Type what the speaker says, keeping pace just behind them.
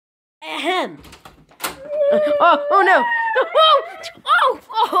Ahem. Oh no.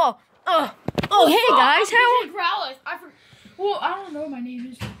 Oh, hey guys, how? Well, I don't know what my name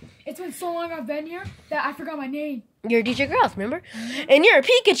is. It's been so long I've been here that I forgot my name. You're DJ Growth, remember? And you're a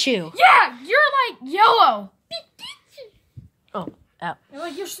Pikachu. Yeah, you're like yellow. Oh, ow.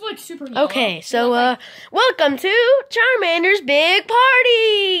 You're like super yellow. Okay, so welcome to Charmander's big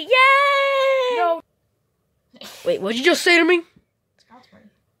party! Yay! No. Wait, what'd you just say to me? Scout's party.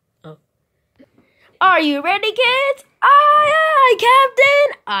 Oh. Are you ready, kids? Aye,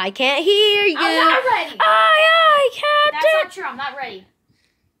 Captain! I can't hear you. I'm not ready. Aye, Captain! That's not true. I'm not ready.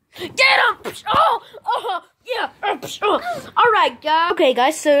 Get him! Oh, yeah. All right, guys. Okay,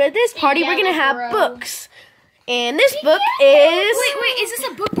 guys. So at this party, we're gonna have books, and this book is. Wait. Is this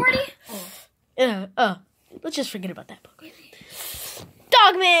a book party? Let's just forget about that book.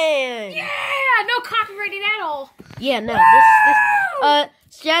 Dogman. Yeah, no copyrighting at all. Yeah, no. This.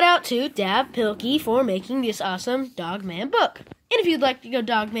 Shout out to Dab Pilkey for making this awesome Dogman book. And if you'd like to go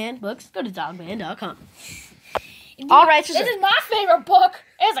Dogman books, go to dogman.com. All right, so this is my favorite book.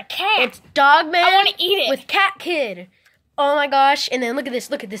 It's a cat. It's Dogman. I want to eat it with Cat Kid. Oh my gosh! And then look at this.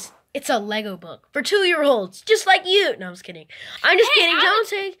 Look at this. It's a Lego book for 2-year-olds, just like you. No, I'm just kidding. I'm just kidding. Don't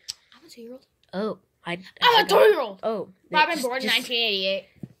say. I'm a 2-year-old. Oh, I'm a 2-year-old. Oh, I've been born in 1988.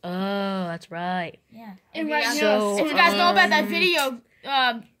 Oh, that's right. Yeah. So, if you guys know about that video,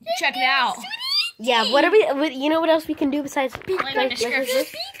 check it out. Yeah. What are we? You know what else we can do besides? Link in the description.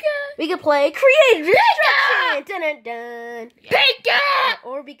 We could play Creative Destruction. Dun dun dun. Pika!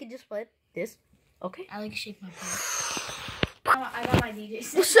 Or we could just play this. Okay. I like to shake my butt. I got my DJ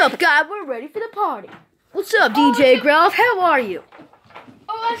set. What's up, guys? We're ready for the party. What's up, DJ Growth? How are you?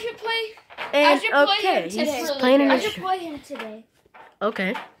 Oh, I should play. And I should play okay, him today. he's playing I should play him today.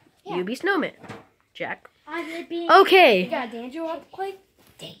 Okay. Yeah. You be Snowman. Jack. I should be. Okay. You got a Danjo up to play?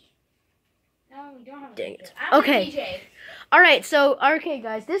 Dang. No, we don't have a Dang DJ. it. I'm Okay. a DJ. Alright, so, okay,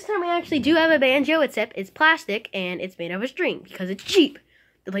 guys. This time we actually do have a banjo, except it's plastic, and it's made of a string, because it's cheap.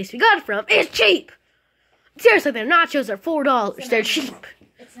 The place we got it from is cheap. Seriously, their nachos are $4. They're cheap.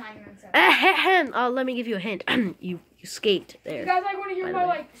 It's not even Oh, let me give you a hint. you escaped there. You guys want to hear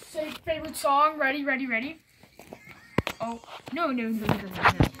my favorite song? Ready? Oh, no.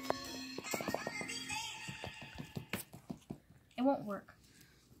 It won't work.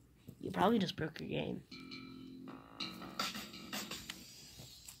 You probably just broke your game.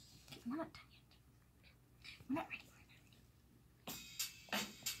 We're not done yet. We're not ready.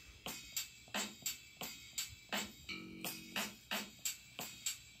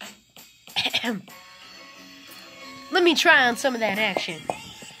 Let me try on some of that action.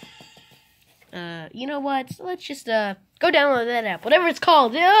 You know what? Let's just go download that app, whatever it's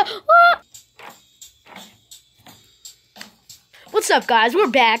called. What's up, guys? We're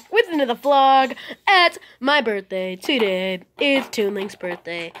back with another vlog at my birthday. Today is Toon Link's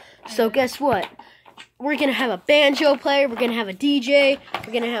birthday. So guess what? We're gonna have a banjo player. We're gonna have a DJ.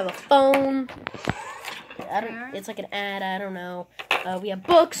 We're gonna have a phone. It's like an ad. I don't know. We have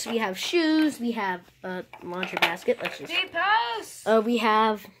books. We have shoes. We have a laundry basket. Let's just. We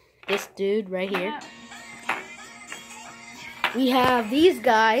have this dude right here. We have these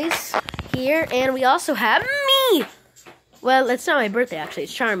guys here, and we also have me. Well, it's not my birthday, actually.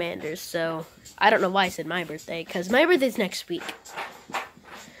 It's Charmander's, so I don't know why I said my birthday, because my birthday's next week.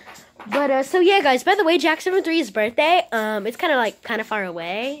 But, so yeah, guys, by the way, Jack73's birthday, it's kind of far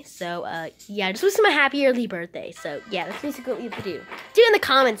away, so, yeah, just wish him a happy early birthday. So, yeah, that's basically what you have to do. Do in the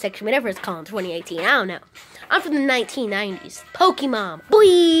comment section, whatever it's called in 2018, I don't know. I'm from the 1990s. Pokemon.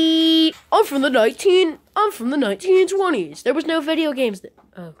 Bleep! I'm from the 1920s. There was no video games then.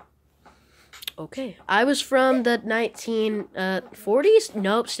 Oh. Okay. I was from the 1940s?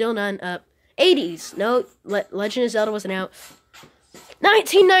 Nope, still none. 80s. No, Legend of Zelda wasn't out.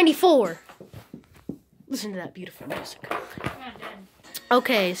 1994. Listen to that beautiful music.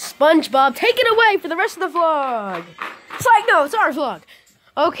 Okay, SpongeBob, take it away for the rest of the vlog. It's like, no, it's our vlog.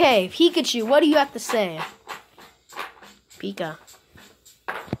 Okay, Pikachu, what do you have to say? Pika.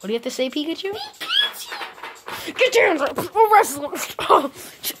 What do you have to say, Pikachu? Pikachu! Get down, we'll wrestle. Oh,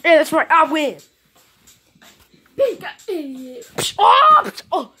 yeah, that's right, I win. Pika.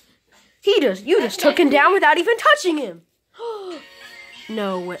 Oh, you just took him down without even touching him.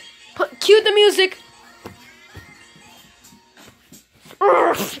 No way. Cue the music.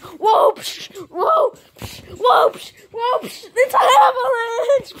 Whoa! It's an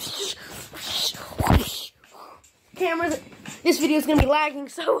avalanche! Cameras. This video is gonna be lagging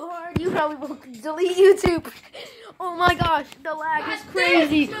so hard. You probably will delete YouTube. Oh my gosh, the lag is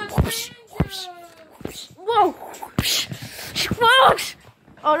crazy. Whoa!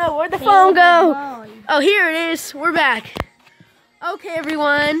 Oh no, where'd the phone go? Oh, here it is. We're back. Okay,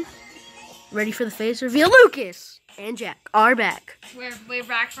 everyone. Ready for the face reveal? Lucas and Jack are back. We're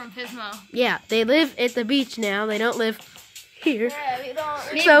back from Pismo. Yeah, they live at the beach now. They don't live here. Yeah, we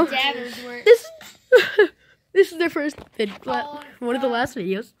don't. So, this is their first one of the last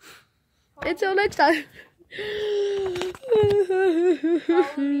videos. Until next time. Follow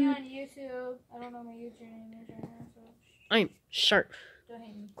me on YouTube. I don't know my username is right now. So. I'm Sharp. Don't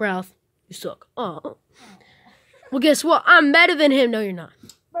hate me. Growth, you suck. Oh. Well, guess what? I'm better than him. No, you're not.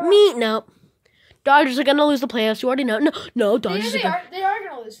 Me, no. Dodgers are gonna lose the playoffs. You already know. No, Dodgers They are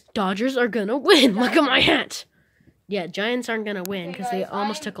gonna lose. Dodgers are gonna win. Look at my hat. Yeah, Giants aren't gonna win because they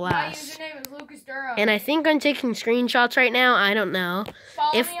almost took last. My username is Lucas Durham. And I think I'm taking screenshots right now. I don't know.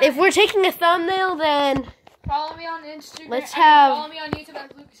 If we're taking taking a thumbnail, then follow me on Instagram. Let's have follow me on YouTube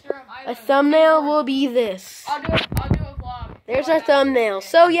at Lucas Durham. a thumbnail will be this. I'll do a vlog. There's our thumbnail.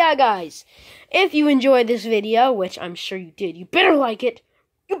 So yeah, guys, if you enjoyed this video, which I'm sure you did, you better like it.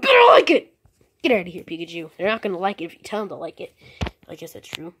 You better like it. Get out of here, Pikachu. They're not gonna like it if you tell them to like it. I guess that's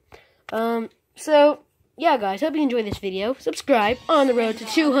true. So yeah, guys, hope you enjoyed this video. Subscribe on the road to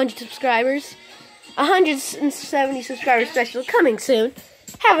 200 subscribers. 170 subscriber special coming soon.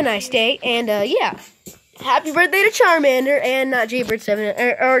 Have a nice day, and yeah. Happy birthday to Charmander and not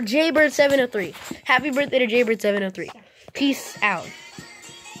Jaybird7 or Jaybird703. Happy birthday to Jaybird703. Peace out.